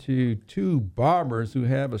talking to two barbers who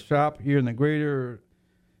have a shop here in the greater,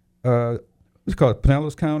 what's called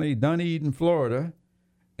Pinellas County, Dunedin, Florida.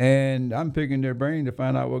 And I'm picking their brain to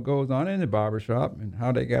find out what goes on in the barbershop and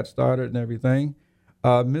how they got started and everything.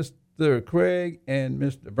 Mr. Craig and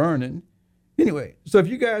Mr. Vernon. Anyway, so if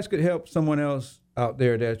you guys could help someone else out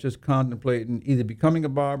there that's just contemplating either becoming a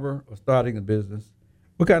barber or starting a business,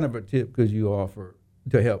 what kind of a tip could you offer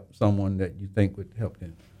to help someone that you think would help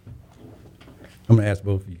them? I'm going to ask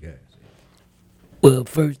both of you guys. Well,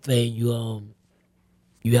 first thing, you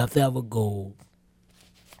have to have a goal.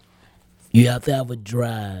 You have to have a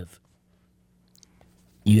drive.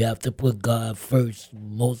 You have to put God first,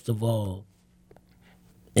 most of all.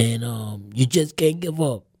 And you just can't give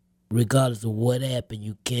up. regardless of what happened,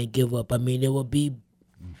 you can't give up. I mean, there will be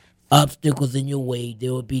obstacles in your way.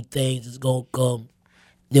 There will be things that's gonna come.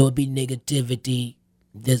 There will be negativity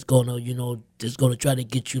that's gonna, that's gonna try to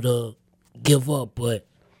get you to give up. But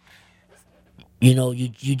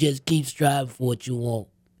you just keep striving for what you want,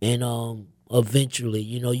 and eventually,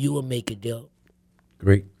 you will make it there.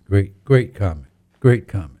 Great comment. Great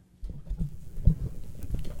comment.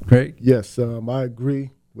 Craig? Yes, I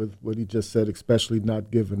agree with what he just said, especially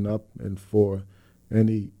not giving up. And for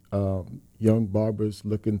any young barbers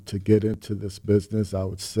looking to get into this business, I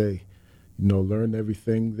would say, learn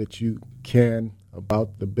everything that you can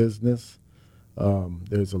about the business.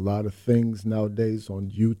 There's a lot of things nowadays on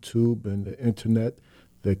YouTube and the internet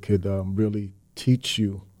that could really teach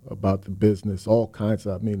you about the business, all kinds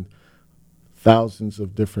of, thousands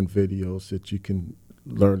of different videos that you can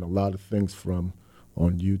learn a lot of things from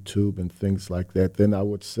on YouTube and things like that. Then I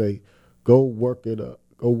would say go work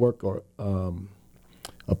or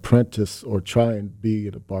apprentice or try and be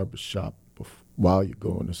at a barber shop while you're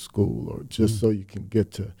going to school, or just so you can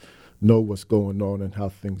get to know what's going on and how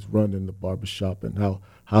things run in the barbershop and how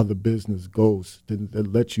the business goes,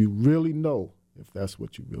 that let you really know if that's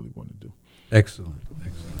what you really want to do. Excellent.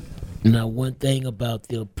 Now, one thing about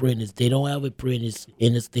the apprentice, they don't have apprentice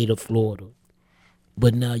in the state of Florida.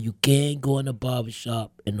 But now you can go in a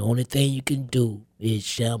barbershop, and the only thing you can do is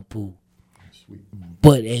shampoo.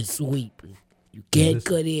 And sweep. You can't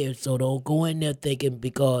cut hair, so don't go in there thinking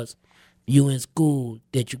because you in school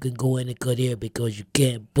that you can go in and cut hair, because you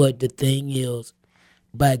can't. But the thing is,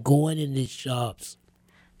 by going in these shops,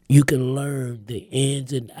 you can learn the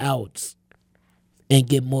ins and outs and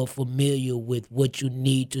get more familiar with what you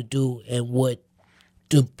need to do and what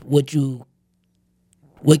can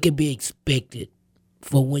be expected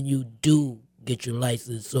for when you do get your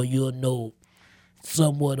license, so you'll know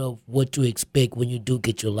somewhat of what to expect when you do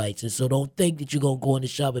get your license. So don't think that you're going to go in the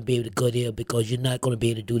shop and be able to cut hair, because you're not going to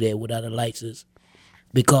be able to do that without a license.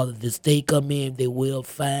 Because if the state come in, they will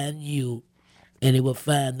find you, and they will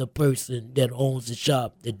find the person that owns the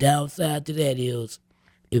shop. The downside to that is,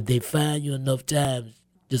 if they find you enough times,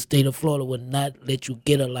 the state of Florida will not let you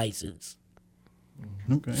get a license.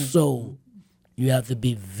 Okay. So you have to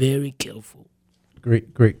be very careful.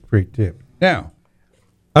 Great tip. Now,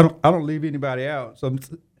 I don't leave anybody out. So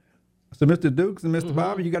Mr. Dukes and Mr.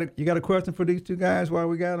 Bobby, you got a question for these two guys while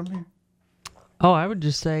we got them here? Oh, I would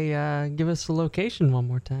just say give us the location one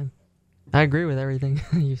more time. I agree with everything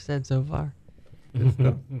you've said so far.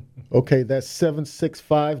 Okay, that's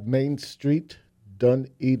 765 Main Street,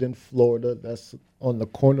 Dunedin, Florida. That's on the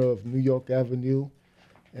corner of New York Avenue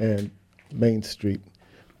and Main Street.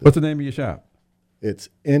 What's the name of your shop? It's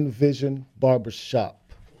Envision Barber Shop.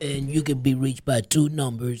 And you can be reached by two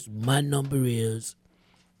numbers. My number is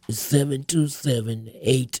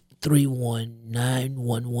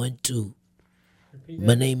 727-831-9112.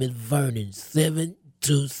 My name is Vernon.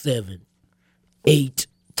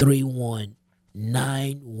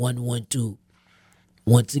 727-831-9112.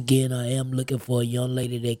 Once again, I am looking for a young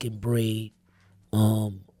lady that can braid.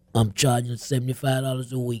 I'm charging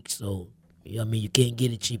 $75 a week, so you can't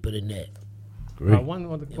get it cheaper than that. Great. One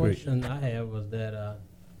other question I have was that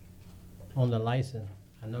on the license,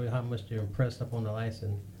 I know how much you're impressed up on the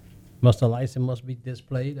license. The license be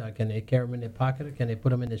displayed? Or can they carry them in their pocket? Or can they put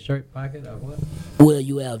them in their shirt pocket or what? Well,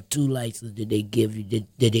 you have two licenses that they give you,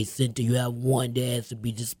 that they send to you. You have one that has to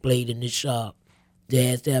be displayed in the shop. That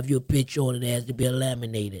has to have your picture on it. It has to be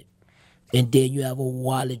laminated. And then you have a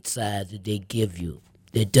wallet size that they give you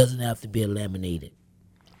that doesn't have to be laminated.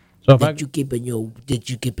 So you keep in your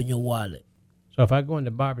wallet. So if I go in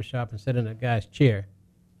the barber shop and sit in a guy's chair,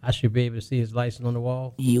 I should be able to see his license on the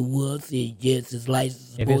wall? You will see, yes, his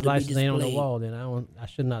license is If his license ain't on the wall, then I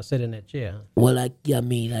should not sit in that chair. Huh? Well, I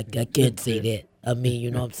can't say that.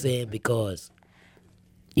 You know what I'm saying? Because,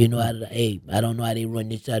 I don't know how they run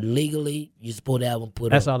this shop. Legally, you're supposed to have them put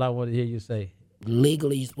up. That's all I want to hear you say.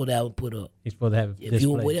 Legally, you're supposed to have them put up. You're supposed to have it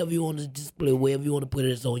displayed. Whatever you want to display, wherever you want to put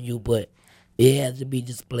it, it's on you, but it has to be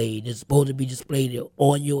displayed. It's supposed to be displayed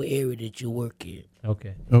on your area that you work in.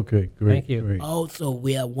 Okay. Okay, great. Thank you. Great. Also,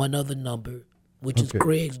 we have one other number, which is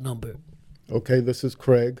Craig's number. Okay, this is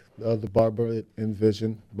Craig, the barber at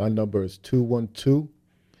Envision. My number is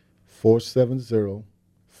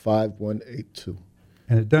 212-470-5182.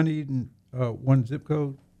 And it's Dunedin one zip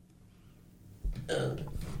code?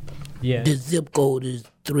 Yeah. The zip code is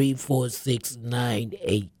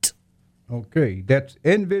 34698. Okay, that's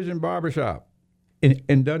Envision Barbershop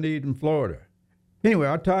in Dunedin, Florida. Anyway,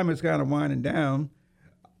 our time is kind of winding down.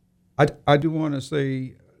 I do want to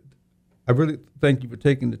say I really thank you for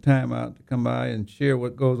taking the time out to come by and share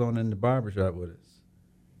what goes on in the barbershop with us.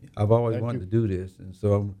 I've always Thank wanted you. to do this, and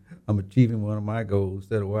so I'm achieving one of my goals.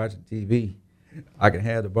 Instead of watching TV, I can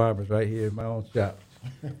have the barbers right here in my own shop.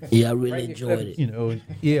 Yeah, I really enjoyed it. You know,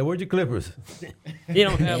 yeah. Where's your clippers? You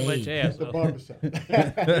don't have much hair, The so barbershop.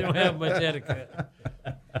 you don't have much etiquette.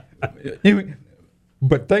 Anyway,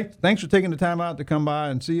 but thanks for taking the time out to come by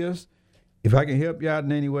and see us. If I can help you out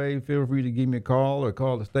in any way, feel free to give me a call or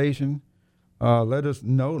call the station. Let us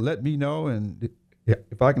know. Let me know, and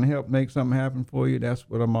if I can help make something happen for you, that's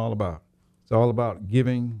what I'm all about. It's all about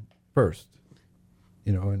giving first,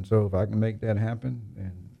 you know. And so if I can make that happen,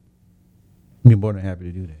 then I'll be more than happy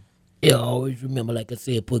to do that. Yeah, always remember, like I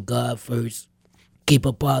said, put God first, keep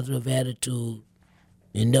a positive attitude,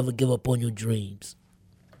 and never give up on your dreams.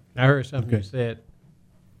 I heard something Okay. you said.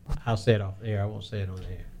 I'll say it off the air. I won't say it on the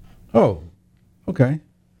air. Oh, okay,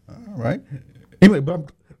 all right. Anyway,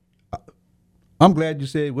 but I'm glad you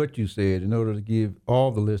said what you said in order to give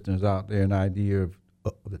all the listeners out there an idea of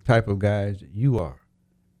the type of guys that you are.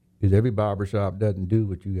 Because every barbershop doesn't do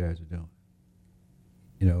what you guys are doing.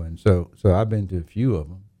 You know, and so I've been to a few of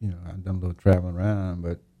them. You know, I've done a little traveling around,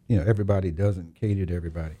 but, you know, everybody doesn't cater to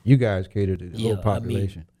everybody. You guys cater to the whole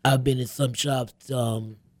population. I've been in some shops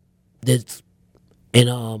that's in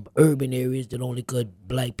urban areas that only cut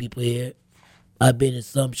black people hair. I've been in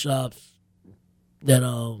some shops that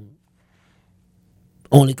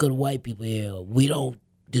only cut white people hair. We don't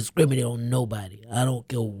discriminate on nobody. I don't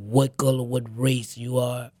care what color, what race you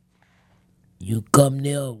are. You come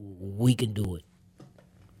there, we can do it.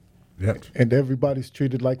 Yep. And everybody's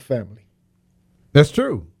treated like family. That's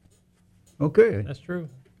true. Okay. That's true.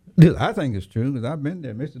 Yeah, I think it's true because I've been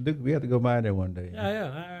there. Mr. Duke, we have to go by there one day.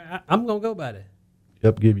 Yeah. I'm gonna go by there.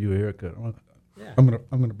 Help give you a haircut. Yeah. I'm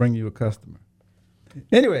gonna bring you a customer.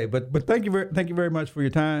 Anyway, but thank you very much for your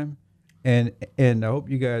time, and I hope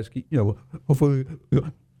you guys keep, you know, hopefully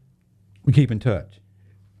we keep in touch.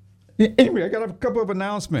 Anyway, I got a couple of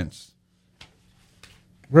announcements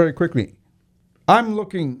very quickly. I'm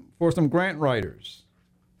looking for some grant writers,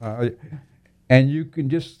 and you can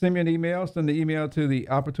just send me an email. Send the email to the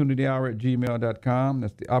opportunityhour@gmail.com.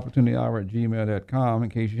 That's the opportunityhour@gmail.com in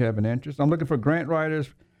case you have an interest. I'm looking for grant writers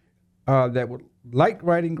that would like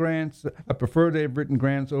writing grants. I prefer they've written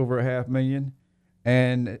grants over $500,000,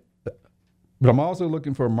 but I'm also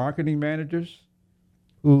looking for marketing managers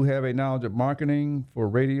who have a knowledge of marketing for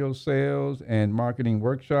radio sales and marketing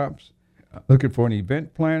workshops. Looking for an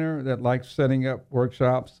event planner that likes setting up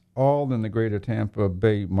workshops all in the greater Tampa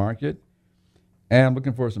Bay market. And I'm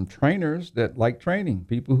looking for some trainers that like training,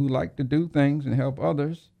 people who like to do things and help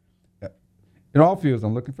others. In all fields,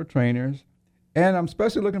 I'm looking for trainers. And I'm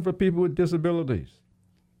especially looking for people with disabilities.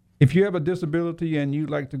 If you have a disability and you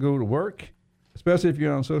like to go to work, especially if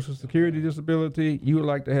you're on Social Security disability, you would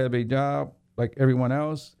like to have a job like everyone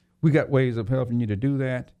else, we got ways of helping you to do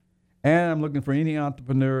that. And I'm looking for any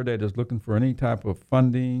entrepreneur that is looking for any type of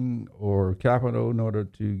funding or capital in order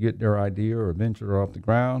to get their idea or venture off the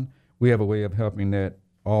ground. We have a way of helping that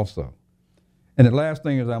also. And the last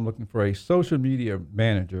thing is I'm looking for a social media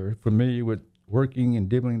manager familiar with working and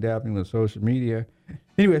dibbling-dabbling with social media.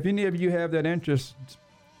 Anyway, if any of you have that interest,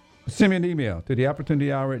 send me an email to the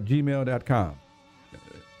opportunityhour@gmail.com.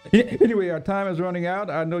 Anyway, our time is running out.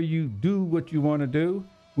 I know you do what you want to do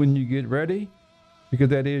when you get ready, because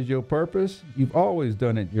that is your purpose. You've always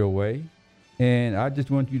done it your way. And I just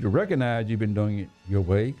want you to recognize you've been doing it your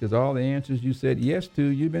way, because all the answers you said yes to,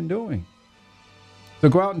 you've been doing. So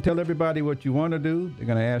go out and tell everybody what you want to do. They're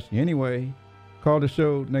going to ask you anyway. Call the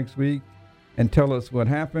show next week and tell us what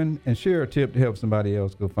happened and share a tip to help somebody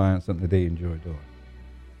else go find something that they enjoy doing.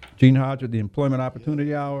 Gene Hodge with the Employment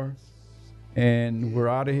Opportunity Hour. And we're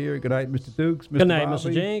out of here. Good night, Mr. Dukes. Mr. Good night, Bobby.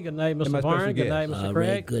 Mr. Jean. Good night, And my Mr. special Barnes. Good night, guest. Mr. All Craig.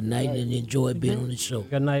 right, good night, and enjoy being on the show.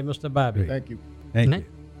 Good night, Mr. Bobby. Thank you. Thank Good you. night.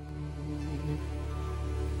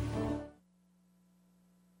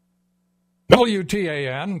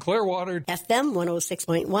 WTAN, Clearwater, FM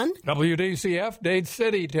 106.1, WDCF, Dade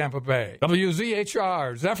City, Tampa Bay,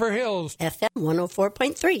 WZHR, Zephyr Hills. FM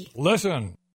 104.3. Listen.